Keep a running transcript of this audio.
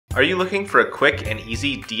Are you looking for a quick and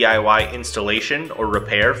easy DIY installation or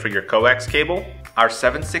repair for your Coax cable? Our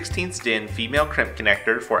 7/16 DIN female crimp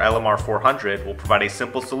connector for LMR-400 will provide a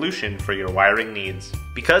simple solution for your wiring needs.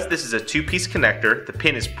 Because this is a two-piece connector, the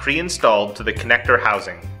pin is pre-installed to the connector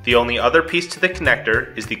housing. The only other piece to the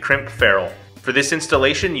connector is the crimp ferrule. For this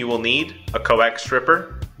installation you will need a Coax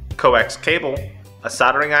stripper, Coax cable, a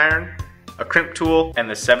soldering iron, a crimp tool, and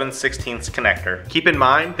the 7/16 connector. Keep in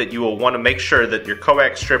mind that you will want to make sure that your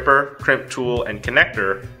Coax stripper, crimp tool, and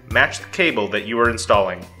connector match the cable that you are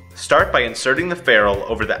installing. Start by inserting the ferrule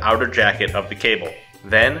over the outer jacket of the cable.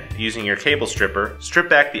 Then, using your cable stripper, strip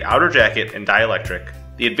back the outer jacket and dielectric.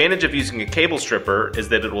 The advantage of using a cable stripper is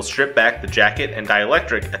that it will strip back the jacket and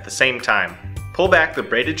dielectric at the same time. Pull back the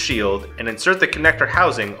braided shield and insert the connector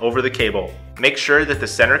housing over the cable. Make sure that the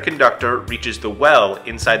center conductor reaches the well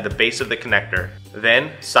inside the base of the connector.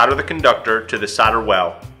 Then, solder the conductor to the solder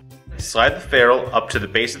well. Slide the ferrule up to the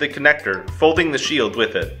base of the connector, folding the shield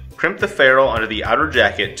with it. Crimp the ferrule under the outer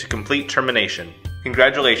jacket to complete termination.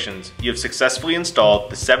 Congratulations, you have successfully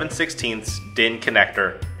installed the 7/16 DIN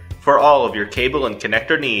connector. For all of your cable and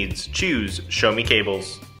connector needs, choose Show Me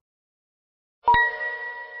Cables.